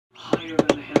higher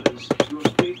than the heavens. Your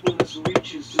faithfulness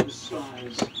reaches to the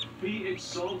skies. Be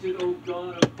exalted, O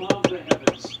God, above the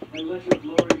heavens, and let your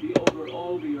glory be over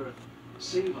all the earth.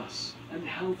 Save us and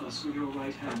help us with your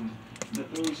right hand,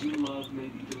 that those you love may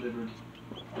be delivered.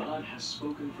 God has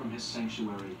spoken from his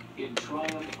sanctuary. In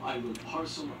triumph I will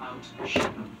parcel out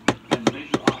Shechem and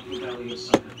measure off the valley of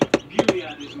Succoth.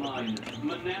 Gilead is mine,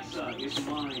 Manasseh is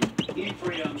mine,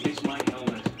 Ephraim is my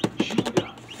helmet,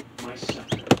 Judah my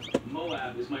scepter,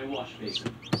 Moab is my wash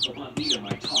basin, upon Edom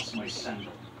I toss my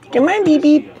sandal. Come on,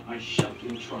 baby. I shout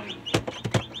in triumph.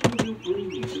 Who will bring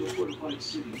me to the fortified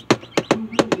city? Who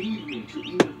will lead me to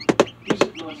Edom? Is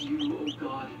it not you, O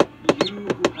God, you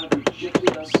who have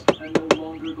rejected us and no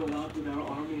longer go out with our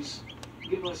armies?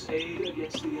 Give us aid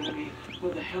against the enemy, for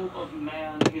the help of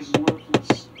man is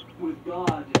worthless. With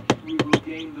God we will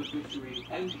gain the victory,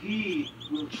 and he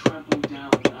will trample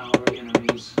down our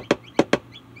enemies.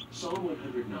 Psalm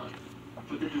 109,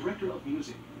 for the director of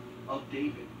music, of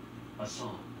David, a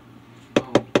psalm.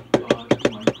 Oh God,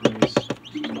 whom I praise,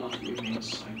 do not remain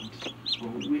silent. For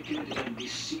wicked and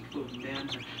deceitful men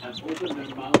have opened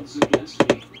their mouths against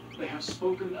me. They have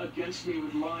spoken against me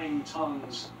with lying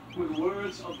tongues. With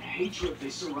words of hatred they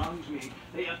surround me.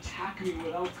 They attack me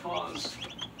without cause.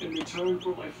 In return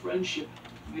for my friendship,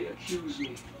 they accuse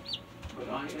me. But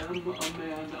I am a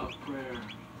man of prayer.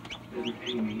 They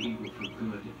repay me evil for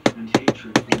good, and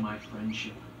hatred for my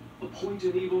friendship. Appoint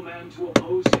an evil man to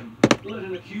oppose him. Let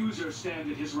an accuser stand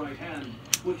at his right hand.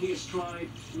 When he is tried,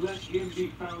 let him be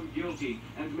found guilty,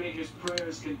 and may his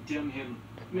prayers condemn him.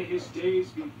 May his days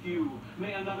be few.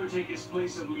 May another take his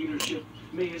place of leadership.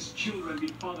 May his children be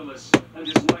fatherless, and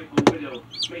his wife a widow.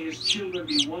 May his children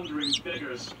be wandering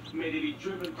beggars. May they be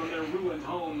driven from their ruined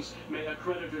homes. May a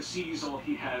creditor seize all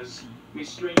he has. May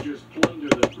strangers plunder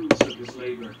the fruits of his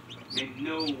labor. May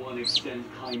no one extend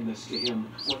kindness to him,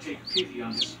 or take pity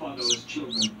on his fatherless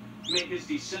children. May his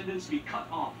descendants be cut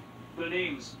off, their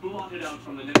names blotted out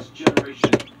from the next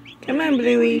generation. Come on,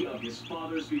 Bluey. May the iniquity of his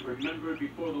fathers be remembered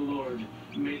before the Lord.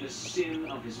 May the sin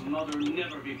of his mother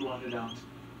never be blotted out.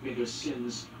 May their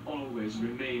sins always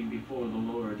remain before the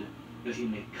Lord, that he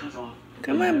may cut off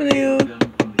Come on, Blue. them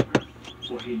from the earth.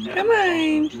 For he never Come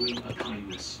on. thought of doing a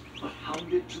kindness, but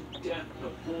hounded to death the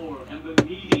poor and the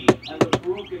needy and the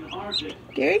brokenhearted.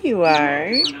 There you are.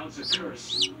 Pronounce a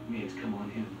curse, may it come on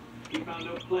him. He found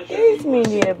no pleasure There's in me,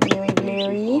 blessing. little Bluey, He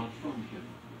Bluey. fought from him.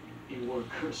 He wore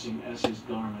cursing as his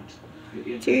garment.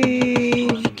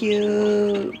 Jeez,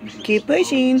 cute. Keep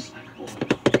pushing.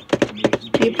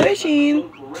 Keep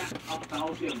pushing.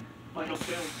 About him, like a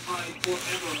belt tied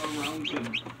forever around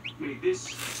him. May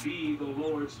this be the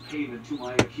Lord's payment to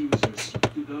my accusers,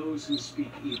 to those who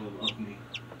speak evil of me.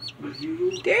 But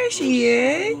you, There she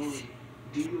is.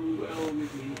 deal well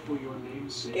with me for your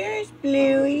name's sake. There's Out of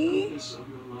Bluey. the goodness of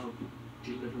your love,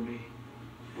 deliver me.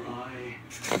 For I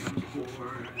am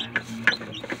poor and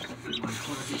needy, and my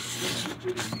heart is crushed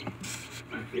within me.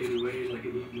 I fade away like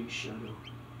an evening shadow.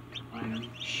 I am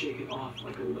shaken off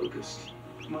like a locust.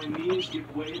 My knees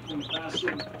give way from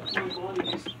fasting. My body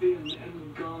is thin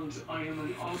and gaunt. I am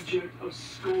an object of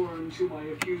scorn to my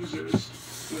accusers.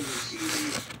 When they see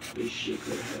me, they shake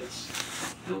their heads.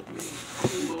 Help me,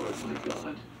 O Lord my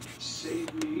God.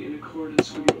 Save me in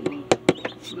accordance with your love.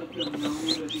 Let them know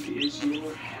that it is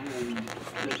your hand,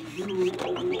 that you,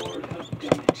 O Lord, have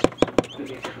done it.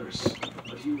 They may curse,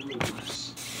 but you will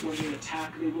bless. When they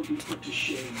attack, they will be put to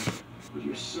shame. But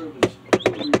your servant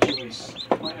will rejoice.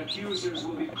 My accusers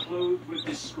will be clothed with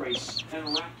disgrace and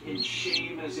wrapped in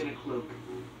shame as in a cloak.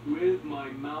 With my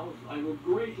mouth I will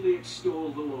greatly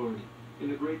extol the Lord. In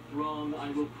the great throng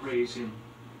I will praise him.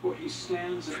 For he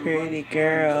stands at the Pretty right hand of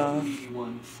girl. the needy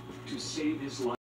one to save his life.